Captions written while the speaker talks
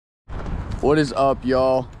What is up,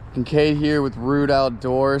 y'all? Kincaid here with Rude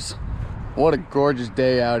Outdoors. What a gorgeous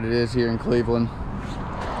day out it is here in Cleveland.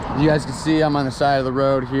 As you guys can see, I'm on the side of the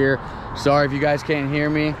road here. Sorry if you guys can't hear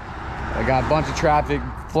me. I got a bunch of traffic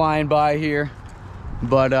flying by here.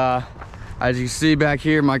 But as you see back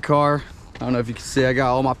here in my car, I don't know if you can see, I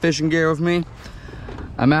got all my fishing gear with me.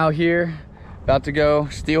 I'm out here about to go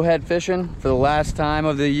steelhead fishing for the last time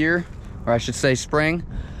of the year, or I should say spring.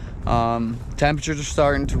 Temperatures are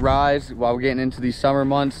starting to rise while we're getting into these summer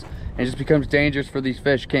months, and it just becomes dangerous for these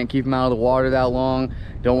fish. Can't keep them out of the water that long.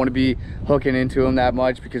 Don't want to be hooking into them that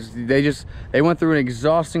much because they went through an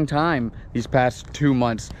exhausting time these past 2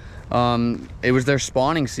 months. It was their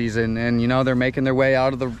spawning season, and you know, they're making their way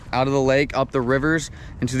out of the lake, up the rivers,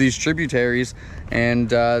 into these tributaries,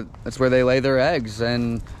 and that's where they lay their eggs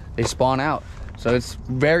and they spawn out. So it's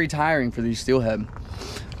very tiring for these steelhead.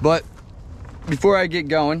 But before I get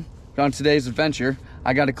going on today's adventure,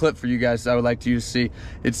 I got a clip for you guys that I would like you to see.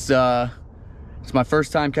 It's my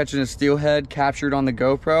first time catching a steelhead captured on the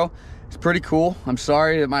GoPro. It's pretty cool. I'm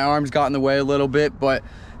sorry that my arms got in the way a little bit, but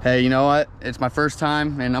hey, you know what? It's my first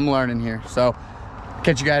time and I'm learning here. So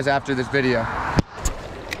catch you guys after this video.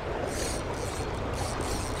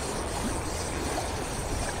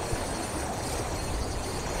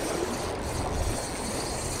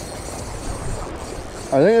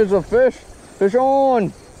 I think there's a fish. Fish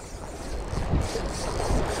on!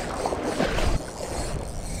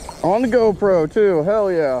 On the GoPro too,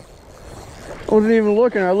 hell yeah. I wasn't even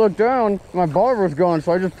looking, I looked down, my barb was gone,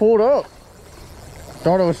 so I just pulled up.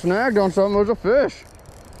 Thought it was snagged on something, it was a fish.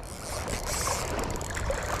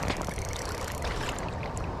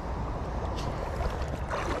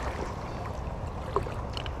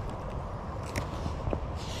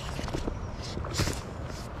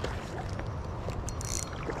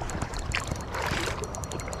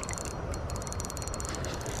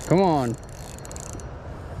 Come on.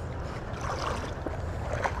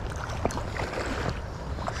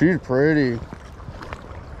 She's pretty.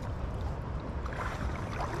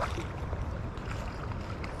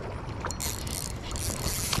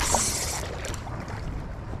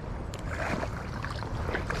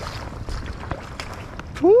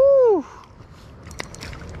 Woo!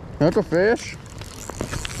 That's a fish.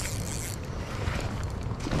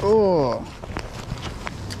 Oh.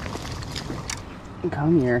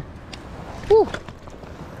 Come here. Woo.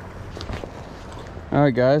 All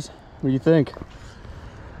right, guys, what do you think?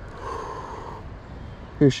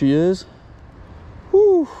 Here she is.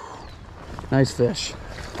 Woo. Nice fish.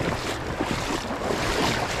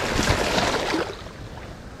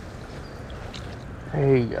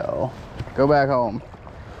 There you go. Go back home.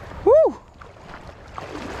 Woo.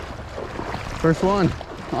 First one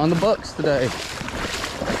on the books today.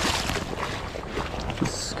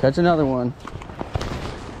 Let's catch another one.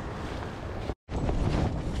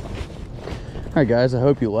 Alright guys, I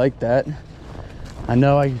hope you liked that. I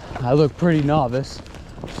know I look pretty novice.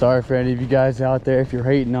 Sorry for any of you guys out there if you're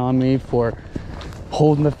hating on me for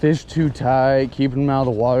holding the fish too tight, keeping them out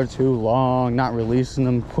of the water too long, not releasing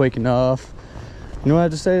them quick enough. You know what I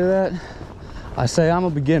have to say to that? I say I'm a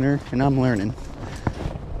beginner and I'm learning.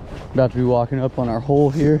 About to be walking up on our hole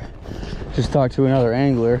here. Just talked to another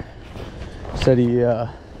angler. Said he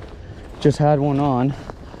just had one on.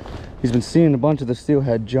 He's been seeing a bunch of the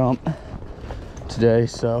steelhead jump today,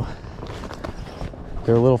 so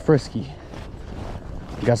they're a little frisky.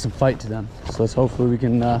 Got some fight to them, so let's hopefully we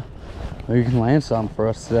can land some for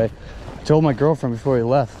us today. I told my girlfriend before he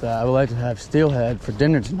left that I would like to have steelhead for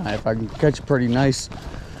dinner tonight if I can catch a pretty nice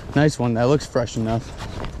one that looks fresh enough.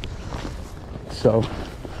 So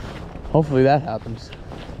hopefully that happens.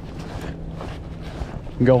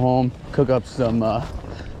 Go home, cook up some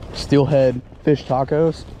steelhead fish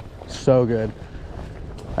tacos. So good.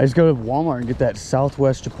 I just go to Walmart and get that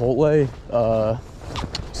Southwest Chipotle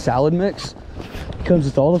salad mix. It comes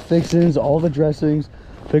with all the fixings, all the dressings.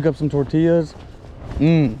 Pick up some tortillas.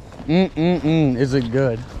 Is it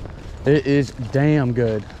good? It is damn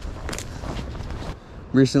good.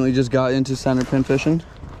 Recently just got into center pin fishing,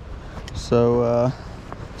 so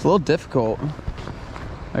it's a little difficult,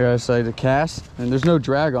 I gotta say, to cast, and there's no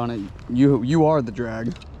drag on it. You are the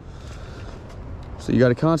drag, so you got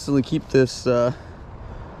to constantly keep this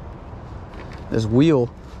this wheel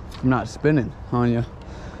from not spinning on you,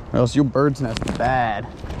 or else your bird's nest is bad,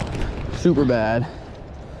 super bad.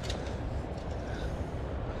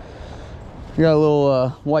 You got a little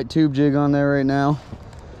white tube jig on there right now.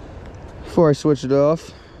 Before I switch it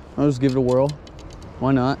off, I'll just give it a whirl.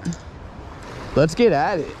 Why not? Let's get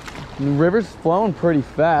at it. The river's flowing pretty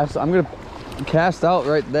fast. I'm gonna cast out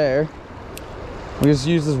right there. We just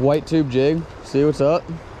use this white tube jig, see what's up.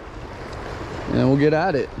 and then we'll get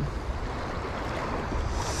at it.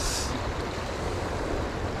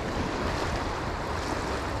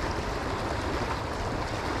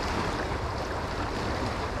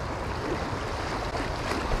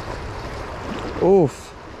 Oof.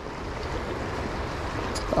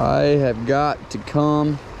 I have got to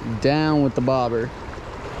come down with the bobber.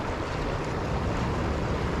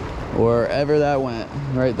 Wherever that went,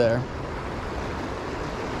 right there.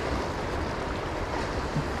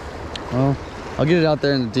 Well, I'll get it out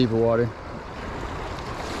there in the deeper water.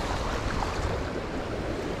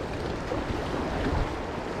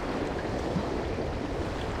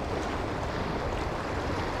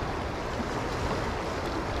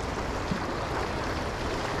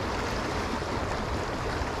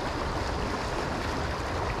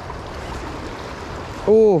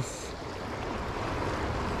 Oof.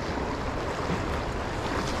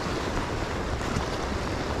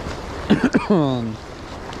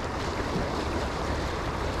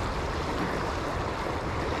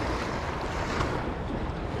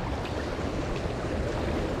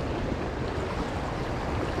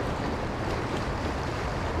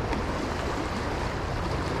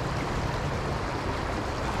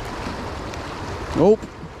 Nope.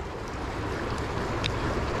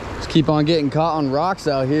 Just keep on getting caught on rocks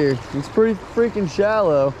out here. It's pretty freaking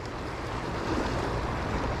shallow.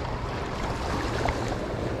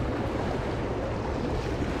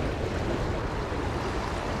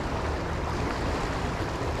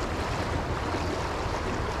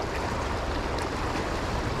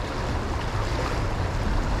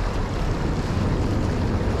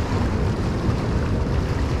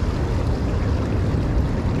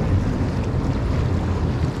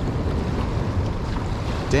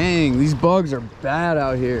 Dang, these bugs are bad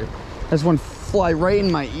out here. That's one fly right in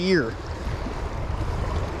my ear.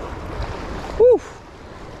 Whew.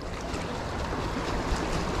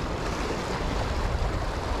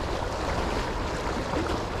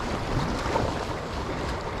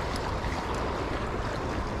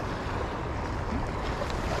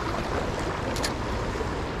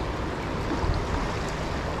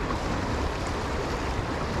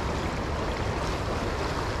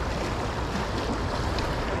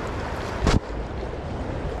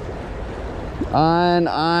 And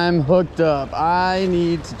I'm hooked up. I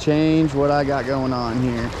need to change what I got going on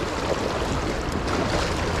here.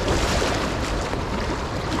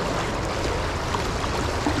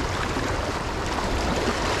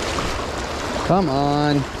 Come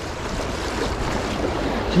on.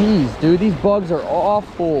 Jeez, dude, these bugs are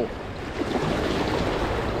awful.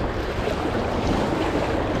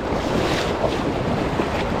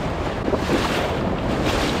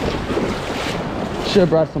 Should have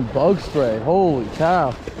brought some bug spray. Holy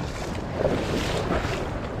cow.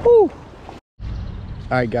 Whew. All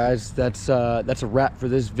right, guys, that's a wrap for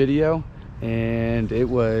this video, and it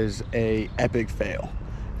was a epic fail.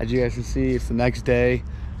 As you guys can see, it's the next day.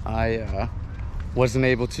 I wasn't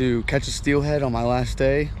able to catch a steelhead on my last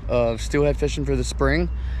day of steelhead fishing for the spring,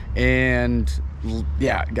 and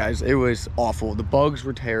yeah, guys, it was awful. The bugs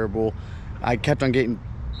were terrible. I kept on getting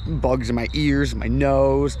bugs in my ears, my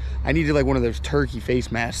nose. I needed like one of those turkey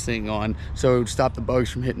face masks thing on so it would stop the bugs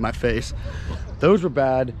from hitting my face. Those were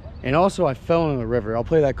bad. And also I fell in the river. I'll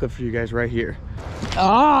play that clip for you guys right here.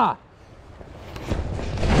 Ah!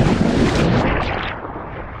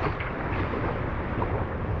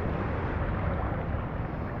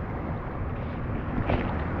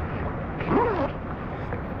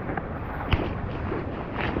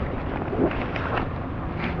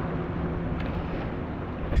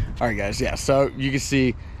 All right, guys, yeah, so you can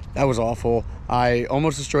see that was awful. I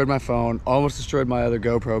almost destroyed my phone, almost destroyed my other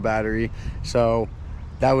GoPro battery. So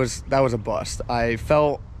that was a bust. I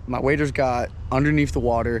felt my waders got underneath the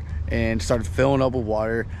water and started filling up with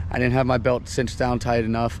water. I didn't have my belt cinched down tight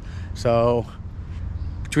enough. So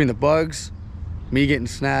between the bugs, me getting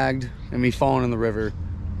snagged, and me falling in the river,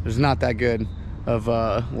 it was not that good of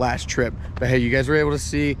a last trip. But hey, you guys were able to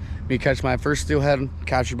see me catch my first steelhead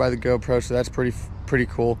captured by the GoPro, so that's pretty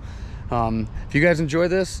cool. If you guys enjoy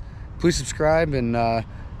this, please subscribe and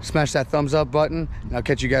smash that thumbs up button, and I'll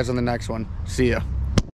catch you guys on the next one. See ya.